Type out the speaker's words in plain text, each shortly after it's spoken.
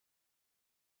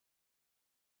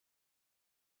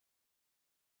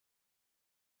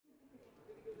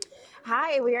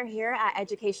Hi, we are here at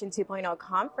Education 2.0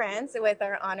 conference with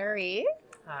our honoree.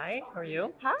 Hi, how are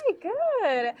you? Hi,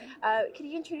 good. Can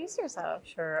you introduce yourself?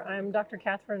 Sure. I'm Dr.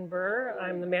 Katherine Bihr.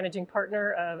 I'm the managing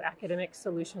partner of Academic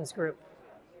Solutions Group.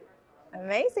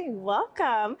 Amazing,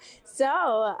 welcome.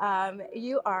 So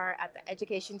you are at the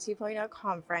Education 2.0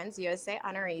 conference, USA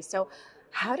honoree. So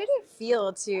how did it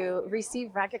feel to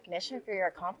receive recognition for your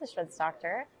accomplishments,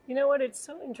 Doctor? You know what? It's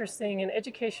so interesting. In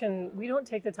education, we don't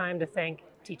take the time to thank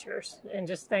teachers and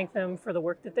just thank them for the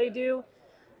work that they do.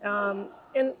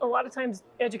 And a lot of times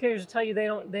educators will tell you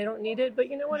they don't need it, but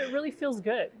you know what? It really feels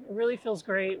good. It really feels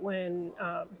great when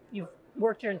you've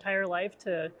worked your entire life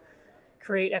to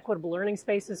create equitable learning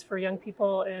spaces for young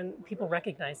people and people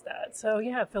recognize that. So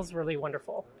yeah, it feels really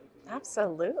wonderful.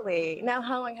 Absolutely. Now,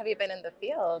 how long have you been in the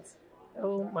field?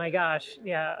 Oh my gosh,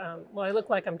 yeah. Well, I look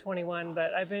like I'm 21,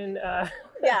 but I've been Yeah,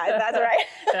 that's right.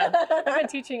 yeah, I've been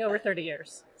teaching over 30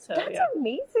 years. So That's yeah.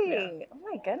 amazing. Yeah. Oh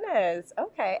my goodness.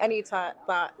 Okay. And you taught,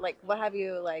 like, what have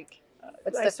you, like,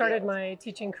 what's I the started field? my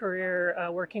teaching career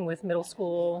working with middle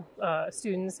school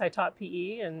students. I taught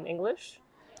PE and English,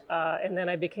 and then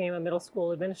I became a middle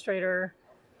school administrator,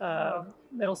 Wow.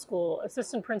 middle school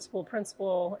assistant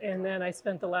principal, and then I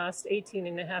spent the last 18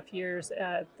 and a half years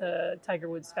at the Tiger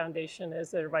Woods Foundation as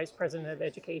their vice president of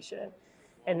education,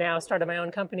 and now started my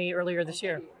own company earlier this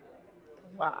year.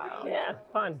 Wow. Yeah,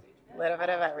 fun. A little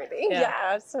bit of everything. Yeah. Yeah,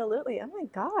 absolutely. Oh my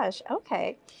gosh.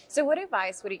 Okay. So what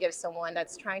advice would you give someone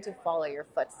that's trying to follow your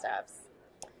footsteps?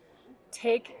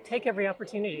 Take every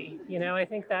opportunity. You know,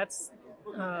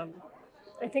 um,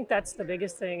 I think that's the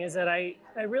biggest thing is that I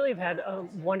really have had a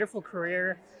wonderful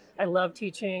career. I love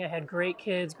teaching. I had great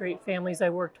kids, great families I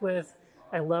worked with.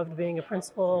 I loved being a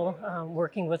principal,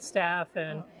 working with staff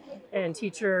and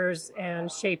teachers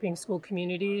and shaping school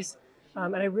communities.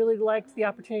 And I really liked the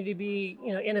opportunity to be,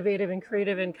 you know, innovative and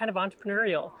creative and kind of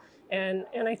entrepreneurial. And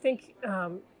I think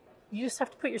you just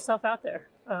have to put yourself out there.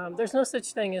 There's no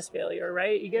such thing as failure,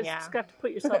 right? You Yeah. just have to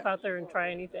put yourself out there and try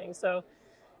anything. So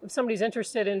if somebody's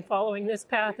interested in following this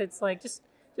path, it's like just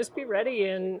be ready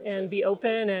and be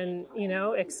open and, you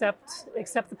know, accept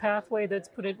the pathway that's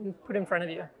put in front of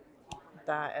you.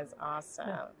 That is awesome.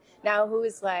 Yeah. Now,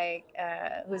 who's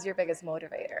your biggest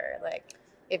motivator? Like,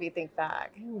 if you think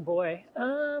back. Oh boy,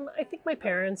 I think my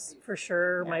parents for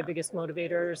sure, my Yeah. biggest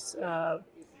motivators.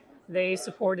 They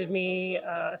supported me,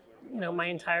 you know, my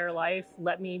entire life,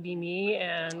 let me be me,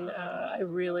 and I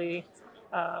really,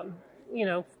 you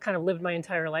know, kind of lived my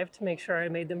entire life to make sure I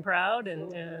made them proud,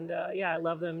 and yeah, I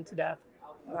love them to death.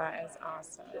 That is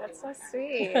awesome. That's so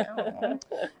sweet. Aw.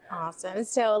 Awesome.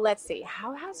 So let's see.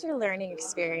 How has your learning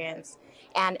experience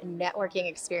and networking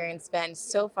experience been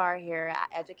so far here at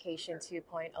Education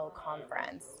 2.0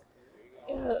 conference?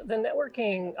 The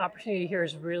networking opportunity here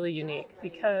is really unique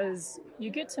because you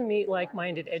get to meet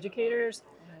like-minded educators,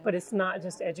 but it's not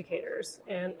just educators.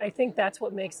 And I think that's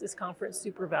what makes this conference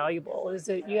super valuable is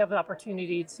that you have the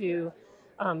opportunity to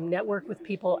network with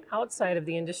people outside of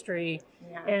the industry.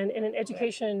 Yeah. And in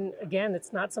education, again,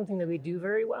 it's not something that we do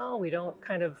very well. We don't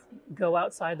kind of go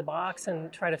outside the box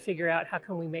and try to figure out how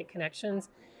can we make connections.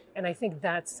 And I think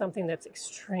that's something that's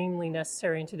extremely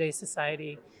necessary in today's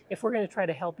society. If we're going to try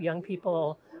to help young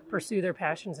people pursue their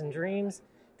passions and dreams,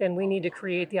 then we need to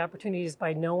create the opportunities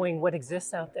by knowing what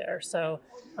exists out there. So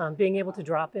being able to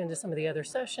drop into some of the other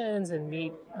sessions and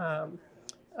meet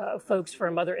folks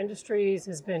from other industries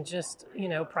has been just, you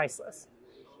know, priceless.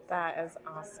 That is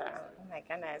awesome. Oh my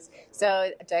goodness.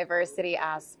 So diversity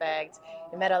aspect,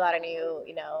 you met a lot of new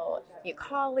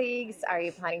colleagues. Are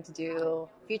you planning to do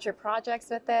future projects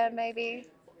with them maybe?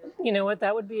 You know what,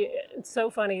 that would be, it's so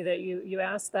funny that you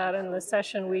asked that in the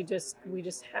session we just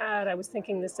had. I was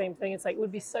thinking the same thing. It's like, it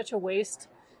would be such a waste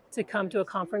to come to a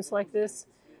conference like this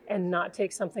and not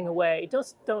take something away.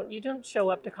 You don't show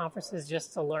up to conferences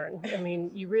just to learn. I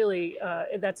mean, you really,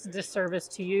 that's a disservice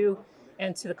to you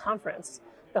and to the conference.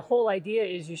 The whole idea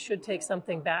is you should take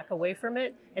something back away from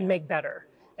it and make better.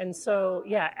 And so,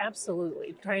 yeah,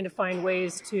 absolutely. Trying to find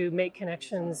ways to make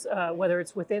connections, whether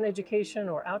it's within education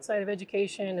or outside of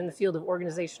education in the field of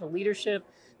organizational leadership.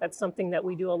 That's something that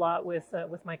we do a lot with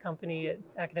my company at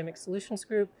Academic Solutions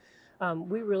Group.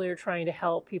 We really are trying to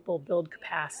help people build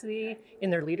capacity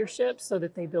in their leadership so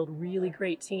that they build really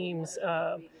great teams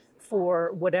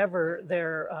for whatever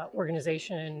their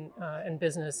organization and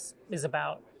business is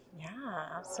about. Yeah,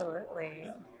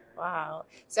 absolutely. Wow.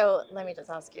 So let me just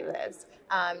ask you this.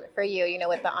 For you,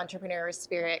 with the entrepreneur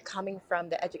spirit coming from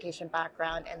the education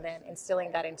background and then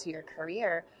instilling that into your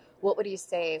career, what would you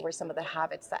say were some of the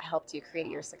habits that helped you create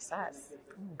your success?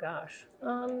 Oh gosh.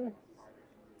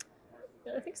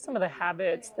 I think some of the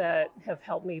habits that have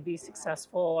helped me be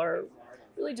successful are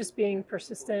really just being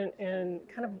persistent and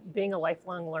kind of being a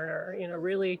lifelong learner.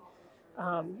 Really,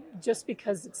 just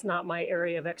because it's not my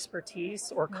area of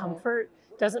expertise or comfort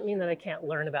doesn't mean that I can't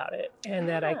learn about it and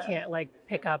that I can't like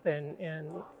pick up and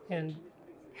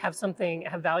have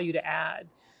value to add.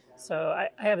 So I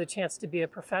have the chance to be a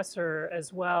professor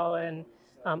as well, and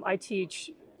I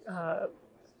teach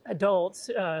adults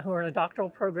who are in a doctoral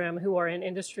program who are in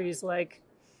industries like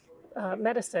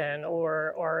medicine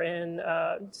or in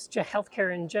just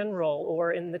healthcare in general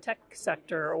or in the tech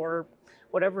sector or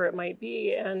whatever it might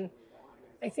be. And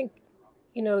I think,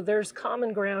 there's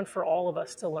common ground for all of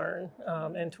us to learn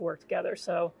and to work together.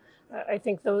 So I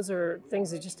think those are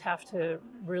things that just have to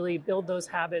really build those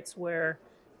habits where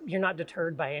you're not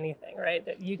deterred by anything, right?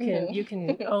 That you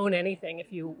can own anything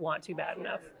if you want to bad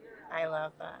enough. I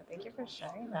love that. Thank you for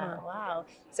sharing that. Wow.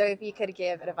 So if you could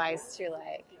give advice to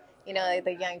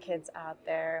the young kids out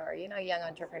there or, young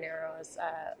entrepreneurs,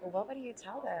 what would you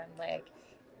tell them?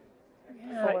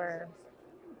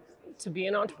 To be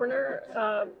an entrepreneur?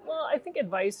 Well, I think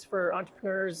advice for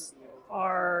entrepreneurs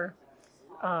are,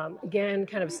 again,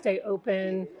 kind of stay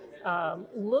open,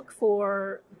 look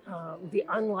for the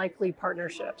unlikely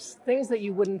partnerships, things that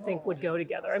you wouldn't think would go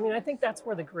together. I mean, I think that's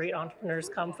where the great entrepreneurs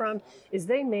come from, is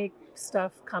they make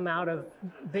stuff come out of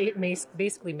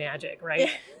basically magic, right?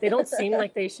 They don't seem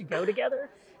like they should go together.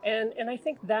 And I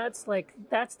think that's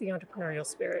the entrepreneurial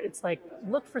spirit. It's like,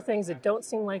 look for things that don't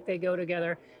seem like they go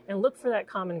together and look for that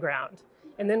common ground.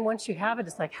 And then once you have it,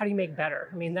 it's like, how do you make better?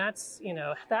 I mean, that's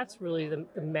really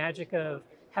the magic of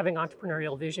having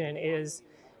entrepreneurial vision is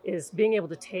being able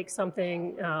to take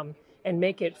something and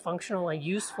make it functional and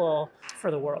useful for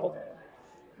the world.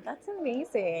 That's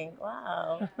amazing.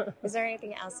 Wow. Is there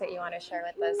anything else that you want to share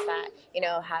with us that,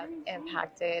 have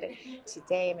impacted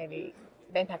today, maybe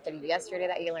impacted you yesterday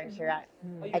that you learned here at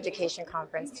Education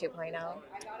Conference 2.0?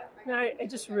 I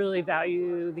just really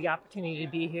value the opportunity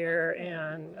to be here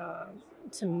and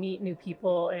to meet new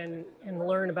people and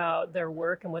learn about their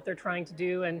work and what they're trying to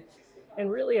do. And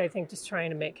really, I think just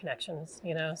trying to make connections,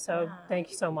 So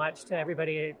thank you so much to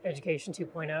everybody at Education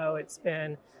 2.0. It's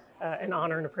been an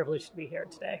honor and a privilege to be here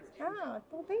today. Oh,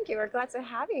 well, thank you. We're glad to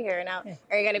have you here. Now,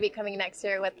 are you going to be coming next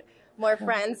year with more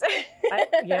friends?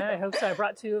 I hope so. I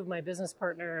brought 2 of my business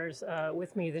partners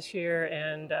with me this year.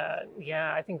 And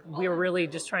I think we were really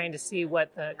just trying to see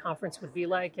what the conference would be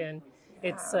like. And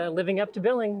it's living up to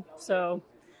billing. So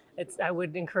I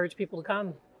would encourage people to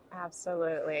come.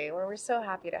 Absolutely. Well, we're so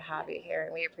happy to have you here,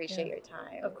 and we appreciate your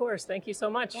time. Of course. Thank you so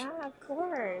much. Yeah, of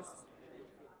course.